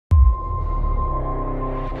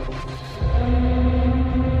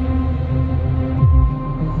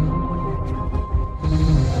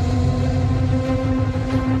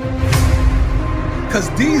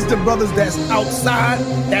These the brothers that's outside,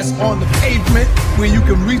 that's on the pavement, where you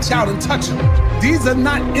can reach out and touch them. These are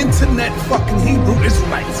not internet fucking Hebrew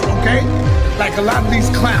Israelites, okay? Like a lot of these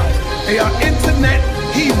clowns. They are internet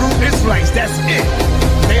Hebrew Israelites, that's it.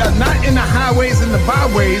 They are not in the highways and the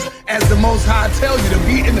byways, as the Most High tells you to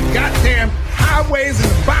be in the goddamn highways and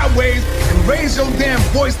the byways and raise your damn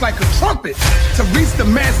voice like a trumpet to reach the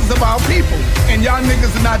masses of our people. And y'all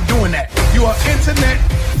niggas are not doing that. You are internet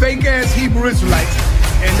fake ass Hebrew Israelites.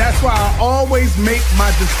 And that's why I always make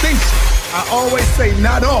my distinction. I always say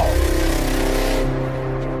not all.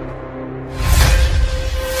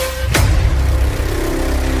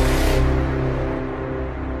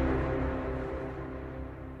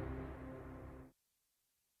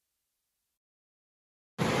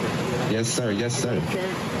 Yes, sir. Yes, sir.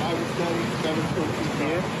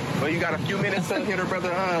 Well, you got a few minutes up here, brother.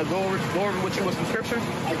 Go over with you with some scripture.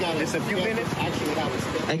 I got it. Just a few minutes. Actually, what I was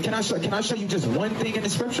thinking. And can I show you just one thing in the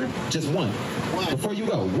scripture? Just one. One. Before you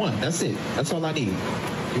go, one. That's it. That's all I need.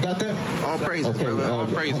 You got that? All praises, okay, brother. All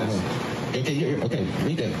praises. Okay,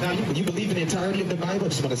 read that. Now, you believe in the entirety of the Bible? I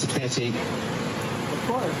just want to substantiate. Of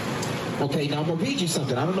course. Okay, now I'm going to read you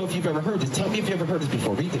something. I don't know if you've ever heard this. Tell me if you ever heard this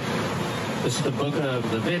before. Read it. This is the book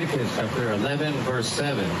of Leviticus, chapter 11, verse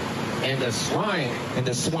 7. And the swine. And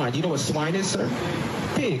the swine. You know what swine is, sir?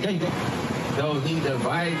 Pig. There you go. Though he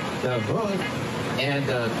divide the hoof and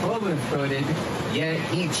the cloven-footed, yet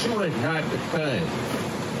he cheweth not the cud.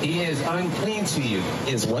 He is unclean to you.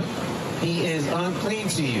 Is what? He is unclean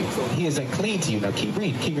to you. So he is unclean to you. Now keep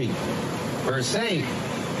reading. Keep reading. Verse 8.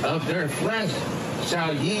 Of their flesh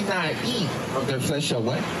shall ye not eat. Of their flesh shall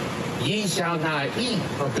what? Ye shall not eat.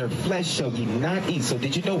 Of their flesh shall ye not eat. So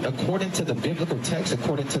did you know, according to the biblical text,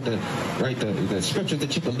 according to the scriptures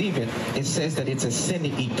that you believe in, it says that it's a sin to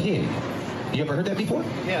eat pig. You ever heard that before?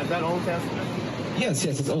 Yeah, is that Old Testament? Yes,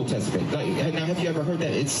 it's Old Testament. Now, have you ever heard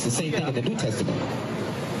that it's the same thing in the New Testament?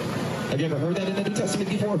 Have you ever heard that in the New Testament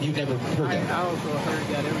before, or have you never heard that? I also heard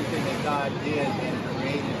that everything that God did and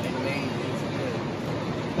created and made is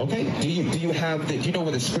good. Okay. Do you know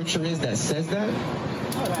where the scripture is that says that?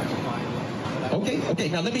 Oh, that's fine. Okay.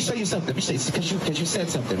 Now let me show you something. Let me show you, because you said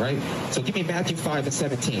something, right? So give me Matthew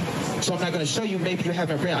 5:17. So I'm not going to show you. Maybe you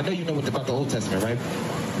haven't read. I know you know about the Old Testament, right?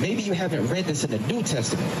 Maybe you haven't read this in the New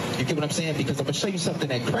Testament. You get what I'm saying? Because I'm going to show you something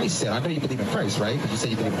that Christ said. I know you believe in Christ, right? You say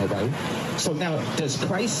you believe in the Bible. So now, does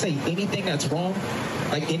Christ say anything that's wrong,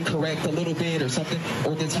 like incorrect a little bit or something,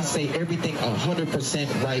 or does he say everything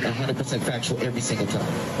 100% right, 100% factual every single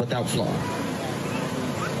time, without flaw?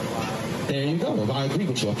 There you go. Well, I agree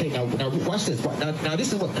with you. Okay, now watch this. Now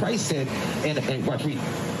this is what Christ said, and watch, read.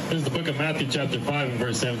 This is the book of Matthew, chapter 5, and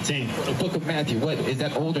verse 17. The book of Matthew, what? Is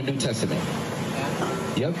that Old or New Testament?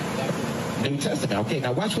 Yep. New Testament. Okay,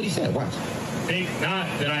 now watch what he said. Watch. Think not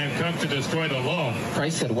that I am come to destroy the law.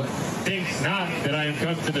 Christ said what? Think not that I am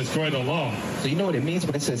come to destroy the law. So you know what it means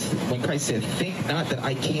when it says, when Christ said, think not that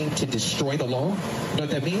I came to destroy the law? You know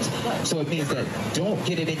what that means? So it means that don't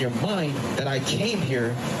get it in your mind that I came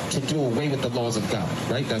here to do away with the laws of God,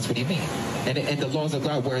 right? That's what he means. And the laws of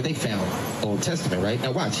God, where are they found? Old Testament, right?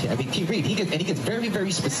 Now watch. I mean, keep reading. He gets very,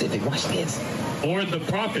 very specific. Watch this. Or the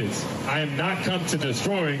prophets, I am not come to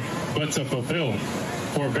destroy, but to fulfill.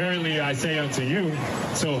 For verily I say unto you,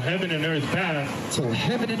 so heaven and earth pass. So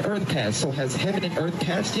heaven and earth pass. So has heaven and earth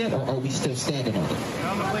passed yet, or are we still standing on it?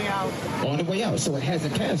 On the way out. On the way out. So it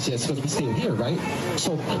hasn't passed yet, because we're still here, right?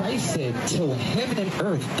 So Christ said, till heaven and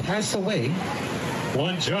earth pass away,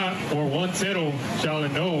 one jot or one tittle shall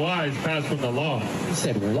in no wise pass from the law. He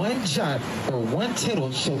said, one jot or one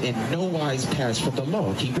tittle shall in no wise pass from the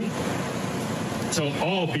law. Keep reading. Till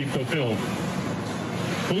all be fulfilled.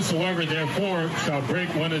 Whosoever therefore shall break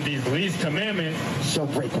one of these least commandments. Shall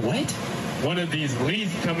break what? One of these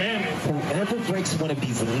least commandments. Whoever breaks one of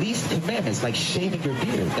these least commandments, like shaving your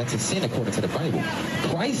beard, that's a sin according to the Bible.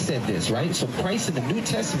 Christ said this, right? So Christ in the New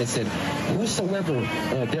Testament said, whosoever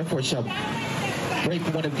therefore shall break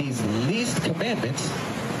one of these least commandments,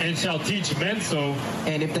 and shall teach men so.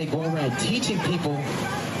 And if they go around teaching people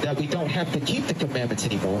that we don't have to keep the commandments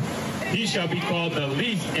anymore, he shall be called the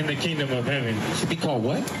least in the kingdom of heaven. He should be called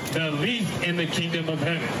what? The least in the kingdom of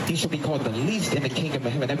heaven. He should be called the least in the kingdom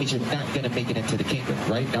of heaven. That means you're not going to make it into the kingdom,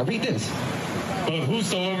 right? Now read this. But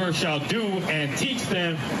whosoever shall do and teach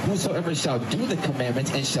them. Whosoever shall do the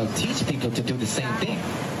commandments and shall teach people to do the same thing.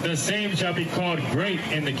 The same shall be called great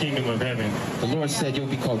in the kingdom of heaven. The Lord said you'll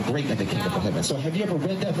be called great in the kingdom of heaven. So have you ever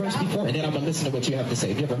read that verse before? And then I'm going to listen to what you have to say.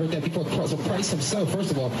 Have you ever heard that before? So Christ himself, first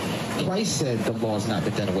of all, Christ said the law has not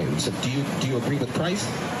been done away with. So do you agree with Christ?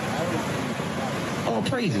 Oh, All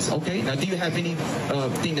praises. Okay. Now, do you have any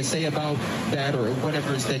thing to say about that or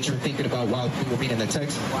whatever it is that you're thinking about while we were reading the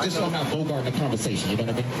text? Just so I'm not bogarting the conversation. You know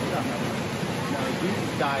what I mean? No, Jesus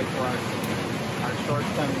died for our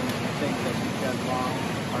shortcomings, things that we've done wrong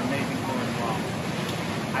or maybe doing wrong.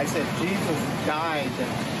 I said Jesus died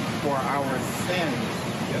for our sins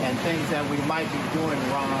and things that we might be doing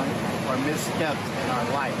wrong or missteps in our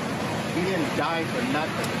life. He didn't die for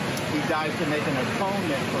nothing. He died to make an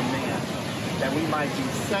atonement for man, that we might be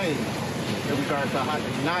saved, irregardless of how,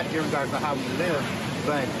 not irregardless of how we live,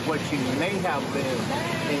 but what you may have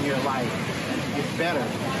lived in your life and to get better.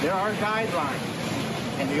 There are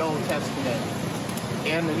guidelines in the Old Testament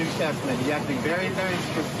and the New Testament. You have to be very, very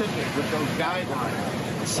specific with those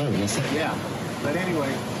guidelines. Sorry, yes, sir. Yeah. But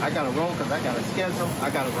anyway, I got to roll because I got a schedule, I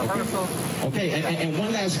got a rehearsal. Okay, and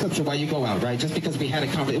one last scripture while you go out, right? Just because we had a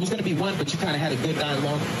conversation. It was going to be one, but you kind of had a good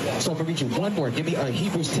dialogue. So I'm going to read you one more. Give me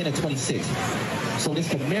Hebrews 10 and 26. So this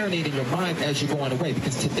can marinate in your mind as you're going away,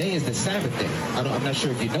 because today is the Sabbath day. I'm not sure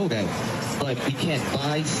if you know that, but we can't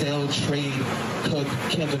buy, sell, trade, cook,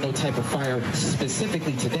 kindle no type of fire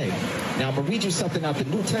specifically today. Now I'm going to read you something out the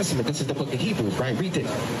New Testament. This is the book of Hebrews, right? Read it.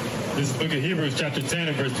 This is the book of Hebrews chapter 10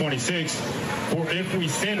 and verse 26. For if we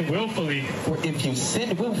sin willfully, if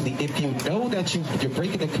you know that you're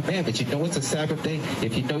breaking the commandments, you know it's a Sabbath day,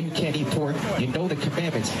 if you know you can't eat pork, you know the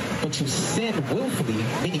commandments, but you sin willfully,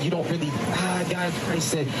 meaning you don't really, God, Christ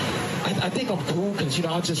said, I think I'm cool because,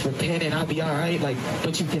 I'll just repent and I'll be all right. Like,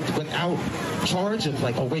 but you get without charge of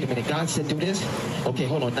like, oh, wait a minute, God said do this. Okay,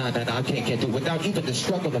 hold on, nah, I can't do it. Without even the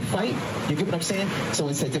struggle, the fight. You get what I'm saying? So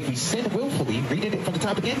it says if we sin willfully, read it from the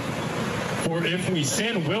top again. For if we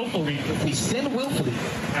sin willfully,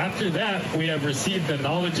 after that we have received the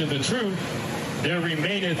knowledge of the truth, there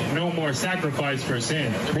remaineth no more sacrifice for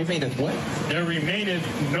sin. There remaineth what? There remaineth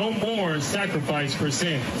no more sacrifice for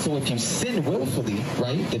sin. So if you sin willfully,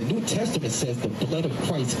 right, the New Testament says the blood of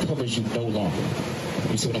Christ covers you no longer.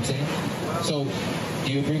 You see what I'm saying? So,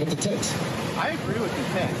 do you agree with the text? I agree with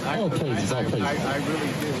the text. All praises. I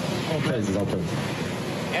really do. All praises.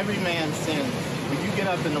 Every man sins. When you get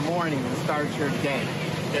up in the morning and start your day,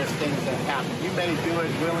 there's things that happen. You may do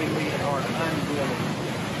it willingly or unwillingly.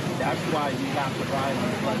 That's why you have to ride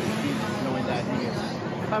on the blood of Jesus, knowing that He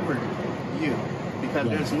has covered you. Because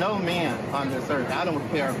there's no man on this earth, I don't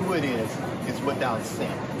care who it is without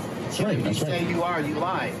sin. If you say you are, you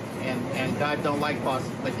lie. And God don't like false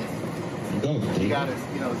witness. You got to,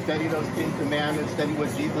 study those 10 commandments, study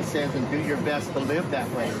what Jesus says, and do your best to live that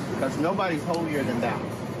way. Because nobody's holier than thou.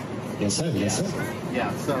 Yes, sir. Yes, sir.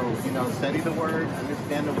 Yeah, so, study the Word,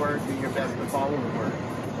 understand the Word, do your best to follow the Word.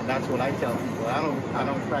 And that's what I tell people. I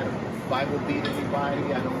don't try to Bible beat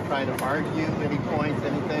anybody. I don't try to argue any points,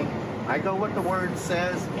 anything. I go what the Word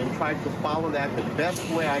says and try to follow that the best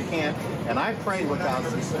way I can. And I pray without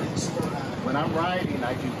ceasing. When I'm riding,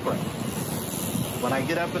 I do pray. When I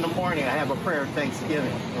get up in the morning, I have a prayer of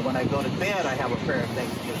thanksgiving. And when I go to bed, I have a prayer of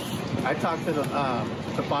thanksgiving. I talk to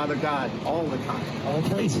the Father God all the time. All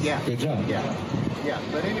praises. Yeah. Good job. Yeah.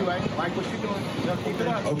 But anyway, like what you're doing, keep it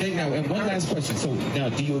up. Okay, now, and one last question. So now,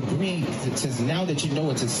 do you agree, since now that you know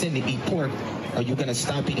it's a sin to eat pork, are you going to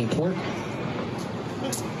stop eating pork?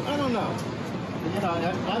 I don't know.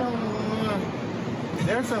 I don't.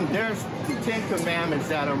 There's 10 commandments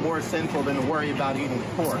that are more sinful than to worry about eating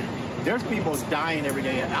pork. There's people dying every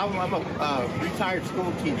day. I'm a retired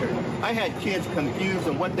school teacher. I had kids confused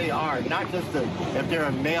on what they are, not just if they're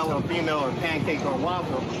a male or female or pancake or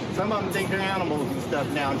waffle. Some of them think they're animals and stuff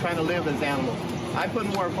now and trying to live as animals. I put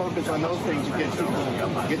more focus on those things to get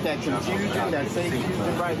that confusion, that Satan's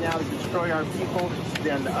using right now to destroy our people.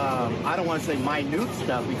 Then I don't want to say minute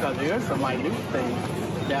stuff, because there is some minute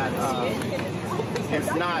things that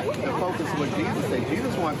it's not the focus of what Jesus said.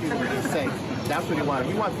 Jesus wants people to be saved. That's what He wants.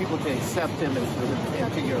 He wants people to accept Him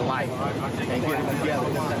into your life and get it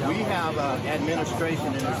together. We have an administration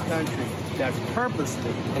in this country that's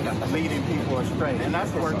purposely leading people astray. And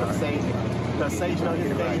that's the work of Satan. Because Satan knows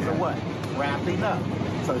his days are what? Wrapping up.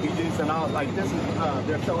 So he's using all, like this is,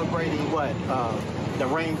 they're celebrating what? The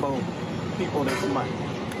rainbow people this month.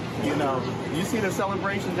 You see the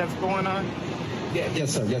celebration that's going on? Yeah,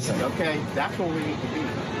 yes, sir. Okay, that's what we need to be.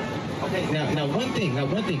 Okay, now one thing,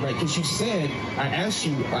 right? Because you said, I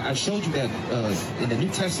showed you that in the New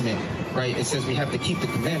Testament, right? It says we have to keep the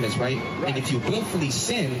commandments, right? And if you willfully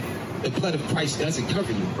sin, the blood of Christ doesn't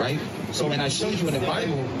cover you, right? So, and I showed you in the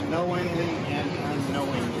Bible, knowingly and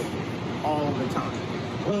unknowingly, all the time.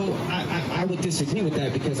 Well, I would disagree with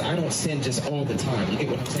that, because I don't sin just all the time. You get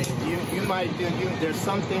what I'm saying? You might do. There's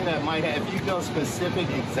something that might have. If you go specific,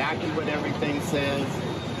 exactly what everything says.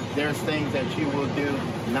 There's things that you will do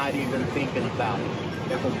not even thinking about it.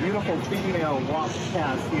 If a beautiful female walks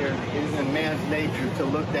past here, it is in man's nature to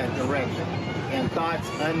look that direction. And thoughts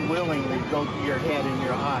unwillingly go through your head and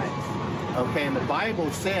your eyes. Okay, and the Bible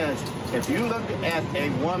says if you look at a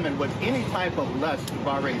woman with any type of lust, you've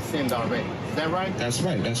already sinned already. Is that right? That's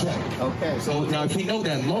right, that's right. Okay. So now if we know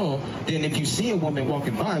that law, then if you see a woman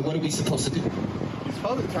walking by, what are we supposed to do? You're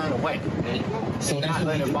supposed to turn away. So that's not what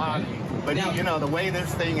let we it do, bother you. But now, you know, the way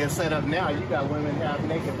this thing is set up now, you got women half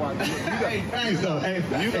naked walking.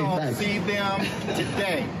 You don't see them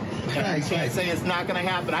today. And you can't say it's not going to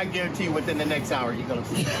happen. I guarantee you within the next hour you're going to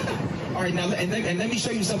see it. All right, now and let me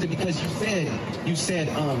show you something, because you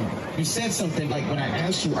said something like, when I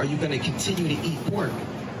asked you, are you going to continue to eat pork?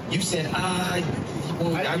 You said, I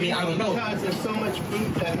don't know. Because there's so much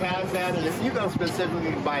food that has that, and if you go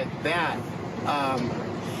specifically by that,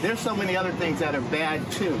 there's so many other things that are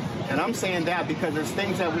bad too. And I'm saying that because there's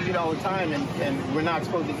things that we eat all the time and we're not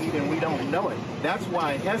supposed to eat and we don't know it. That's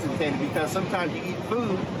why I hesitated, because sometimes you eat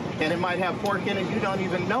food and it might have pork in it, you don't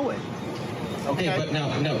even know it. Okay, but now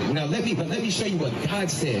let me show you what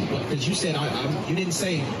God said. Because you said you didn't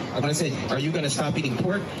say, when I said, are you going to stop eating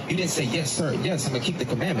pork? You didn't say, yes, sir. Yes, I'm going to keep the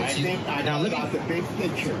commandments. I got the big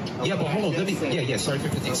picture. Yeah, but hold on. Sorry.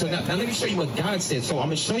 Okay. So now let me show you what God said. So I'm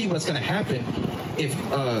going to show you what's going to happen if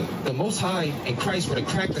the Most High and Christ were to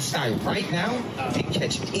crack the sky right now and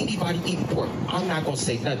catch anybody eating pork. I'm not going to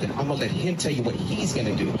say nothing. I'm going to let him tell you what he's going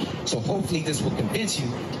to do. So hopefully this will convince you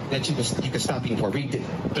that you can stop eating pork. Read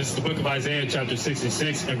it. This is the book of Isaiah, chapter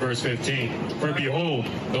 66 and verse 15. For behold,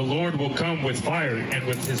 the Lord will come with fire and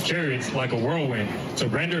with his chariots like a whirlwind, to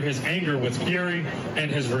render his anger with fury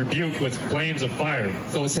and his rebuke with flames of fire.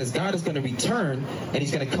 So it says God is going to return and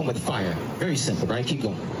he's going to come with fire. Very simple, right? Keep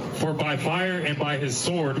going. For by fire and by his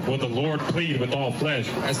sword will the Lord plead with all flesh.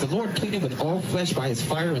 As the Lord pleaded with all flesh by his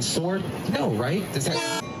fire and sword? No, right? Does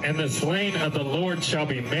that... And the slain of the Lord shall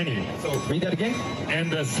be many. So read that again.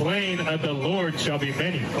 And the slain of the Lord shall be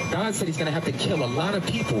many. God said he's going to have to kill a lot of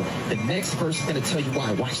people. The next verse is going to tell you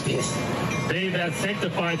why. Watch this. They that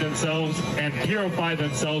sanctify themselves and purify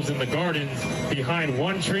themselves in the gardens behind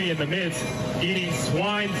one tree in the midst, eating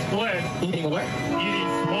swine's flesh. Eating what? Eating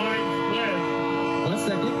swine's flesh. 1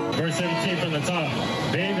 second. Verse 17 from the top.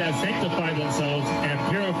 They that sanctify themselves and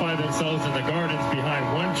purify themselves in the gardens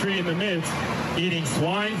behind one tree in the midst, eating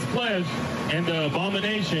swine's flesh, and the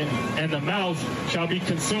abomination and the mouse shall be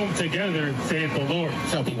consumed together, saith the Lord.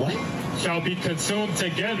 Shall be what? Shall be consumed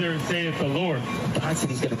together, saith the Lord. God said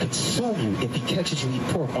he's going to consume you if he catches you eat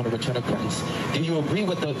pork on the return of Christ. Do you agree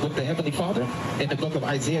with the Heavenly Father in the book of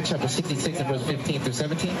Isaiah chapter 66 and verse 15 through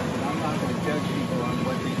 17? I'm not going to judge people on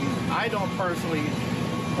what they eat. I don't personally eat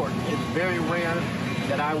pork. It's very rare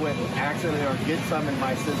that I would accidentally or get some in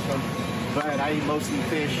my system, but I eat mostly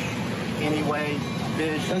fish anyway.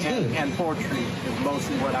 Fish and poultry is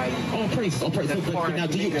mostly what I eat. Oh, praise. But now,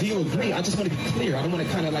 do you agree? I just want to be clear. I don't want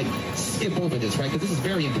to kind of like skip over this, right? Because this is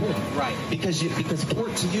very important. Right. Because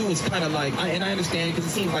pork to you is kind of like, and I understand because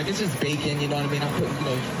it seems like it's just bacon, you know what I mean? I'm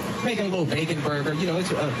putting, making a little bacon burger. You know,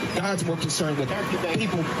 it's, God's more concerned with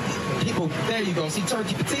people. There you go. See,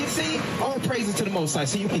 turkey. See, all praises to the Most High.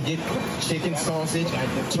 So you can get chicken, sausage,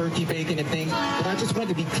 turkey, bacon, and things. But I just want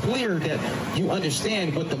to be clear that you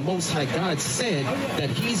understand what the Most High God said that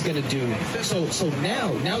he's going to do. So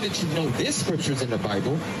now that you know this scriptures in the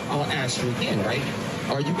Bible, I'll ask you again, right?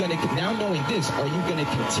 Are you going to, now knowing this, are you going to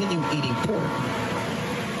continue eating pork?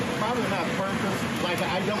 Probably not purpose. Like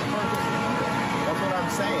I don't purpose. That's what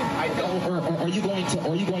I'm saying. I don't. Or are you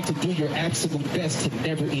going to do your absolute best to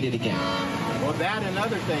never eat it again? Well, that and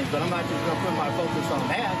other things, but I'm not just going to put my focus on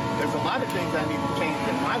that. There's a lot of things I need to change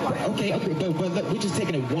in my life. Okay, but look, we're just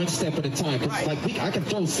taking it one step at a time. Right. Like I can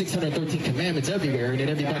throw 613 commandments everywhere, and then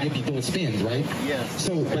everybody will be doing spins, right? Yes.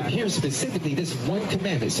 So, but here specifically, this one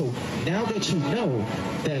commandment. So now that you know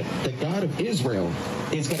that the God of Israel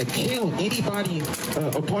is going to kill anybody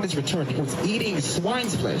upon his return who's eating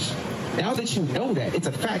swine's flesh. Now that you know that, it's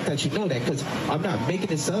a fact that you know that, because I'm not making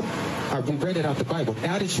this up. We read it out the Bible.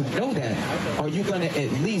 Now that you know that, are you going to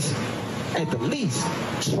at the least,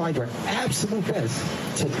 try your absolute best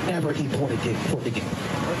to never eat pork again?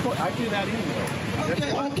 I do that anyway.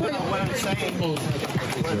 Okay, what I'm saying.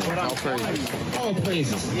 All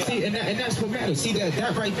praises. Yeah. See, and that's what matters. See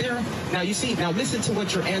that right there? Now you see, now listen to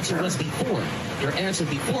what your answer was before. Your answer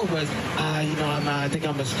before was, I think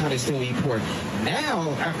I'm just kind of still eat pork.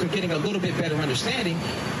 Now, after getting a little bit better understanding,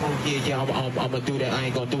 I'm gonna do that. I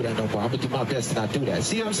ain't gonna do that no more. I'm gonna do my best to not do that.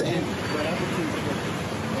 See what I'm saying?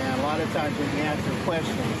 A lot of times when you answer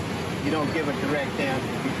questions, you don't give a direct answer.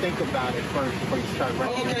 You think about it first before you start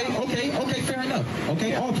writing. Okay, fair enough.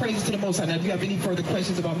 Okay, all praises to the Most High. Now, if you have any further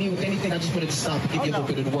questions about me with anything, I just wanted to stop and give you a little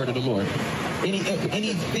bit of the word of the Lord.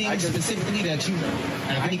 Anything specifically that you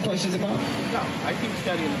have any questions about? No, I keep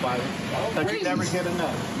studying the Bible. But you never get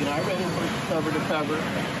enough. You know, I read it from cover to cover,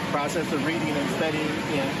 process of reading and studying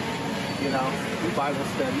again. You know, do Bible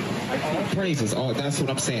study. All praises. Oh, that's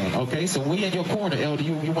what I'm saying. Okay, so we in your corner, elder.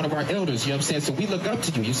 You're one of our elders. You know what I'm saying? So we look up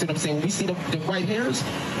to you. You see what I'm saying? When we see the white hairs,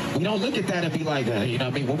 we don't look at that and be like, you know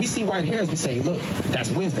what I mean? When we see white hairs, we say, look,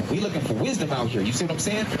 that's wisdom. We looking for wisdom out here. You see what I'm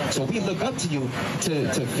saying? So we look up to you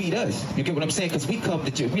to feed us. You get what I'm saying? Because we come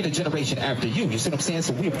to you. We're the generation after you. You see what I'm saying?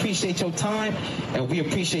 So we appreciate your time and we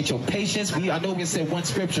appreciate your patience. I know we said one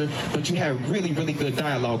scripture, but you had really, really good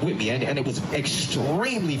dialogue with me, and it was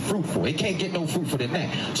extremely fruitful. It can't get no fruitful than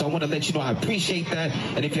that. So I want to let you know I appreciate that.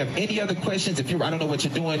 And if you have any other questions, I don't know what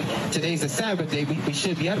you're doing. Today's a Sabbath day. We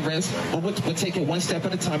should be at rest, but we'll take it one step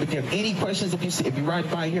at a time. If you have any questions, if you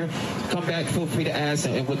ride by here, come back. Feel free to ask,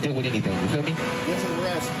 and we'll deal with anything. You feel me? This is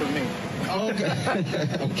rest for me. Okay.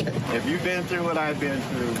 Okay. If you've been through what I've been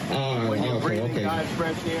through, when you're breathing God's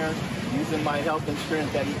fresh air, using my health and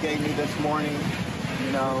strength that He gave me this morning,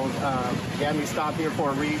 you know, he had me stop here for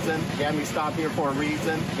a reason. He had me stop here for a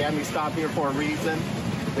reason. He had me stop here for a reason.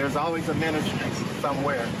 There's always a ministry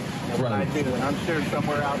somewhere. And what I do, and I'm sure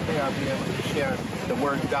somewhere out there I'll be able to share the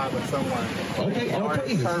word of God with someone. Okay, all or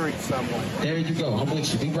praises. Encourage someone. There you go. I'm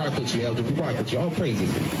with you. We rock with you, elder. We rock with you. All praises.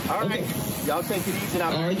 All right. Y'all take it easy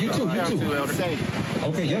now. All right, you too, elder. Safe.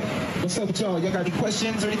 Okay, yep. What's up with y'all? Y'all got any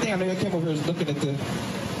questions or anything? I know y'all came over here looking at the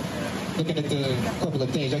couple of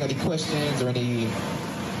things. Y'all got any questions or any?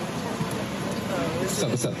 What's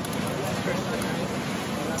up?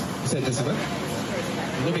 You said this is what?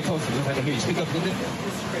 A little bit closer. I can hear you. Speak up a little bit.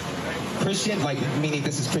 Christian, like meaning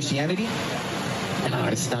this is Christianity? No,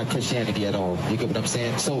 it's not Christianity at all. You get what I'm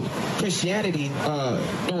saying? So Christianity,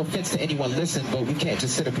 no offense to anyone listening, but we can't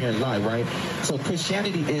just sit up here and lie, right? So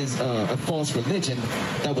Christianity is a false religion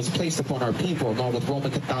that was placed upon our people, along with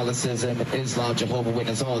Roman Catholicism, Islam, Jehovah's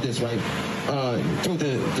Witness, all this, right? Through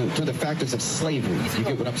the factors of slavery. You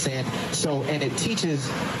get what I'm saying? So, and it teaches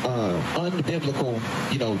unbiblical,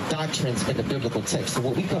 doctrines in the biblical text. So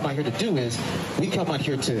what we come out here to do is we come out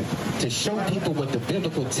here to show people what the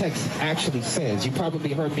biblical text actually says. You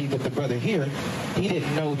probably heard me with the brother here. He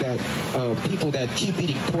didn't know that people that keep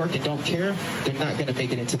eating pork and don't care, they're not going to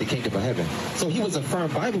make it into the kingdom of heaven. So he was a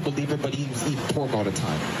firm Bible believer, but he was eating pork all the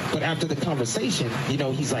time. But after the conversation,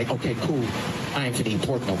 he's like, okay, cool, I ain't finna eat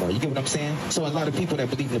pork no more. You get what I'm saying? So a lot of people that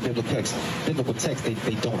believe in the biblical text,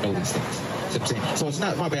 they don't know these things. You know what I'm saying? So it's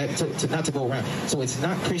not, my bad, not to go around. So it's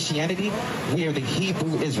not Christianity. We are the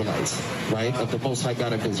Hebrew Israelites, right, of the Most High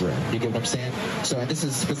God of Israel. You get what I'm saying? So, and this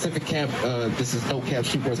is specific camp, this is No Cap,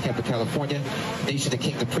 Street Boys Camp in California, Nation of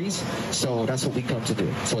Kingdom Priests. So that's what we come to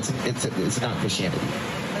do. So it's not Christianity.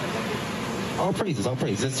 All praises, all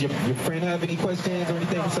praises. Does your friend have any questions or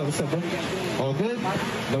anything? What's up, bro? All good?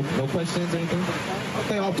 No questions or anything?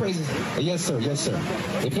 Okay, all praises. Yes, sir. Yes, sir.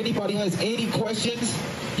 If anybody has any questions,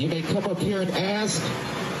 you may come up here and ask.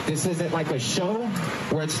 This isn't like a show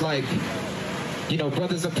where it's like,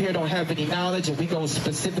 brothers up here don't have any knowledge and we go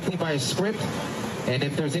specifically by a script. And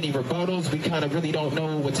if there's any rebuttals, we kind of really don't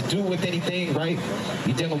know what to do with anything, right?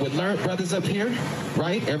 You're dealing with learned brothers up here,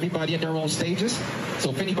 right? Everybody in their own stages.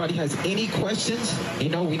 So if anybody has any questions,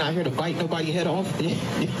 we're not here to bite nobody's head off. You know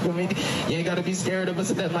what I mean? You ain't got to be scared of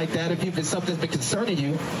us or nothing like that. If something's been concerning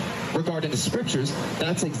you regarding the scriptures,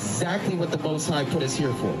 that's exactly what the Most High put us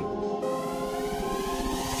here for.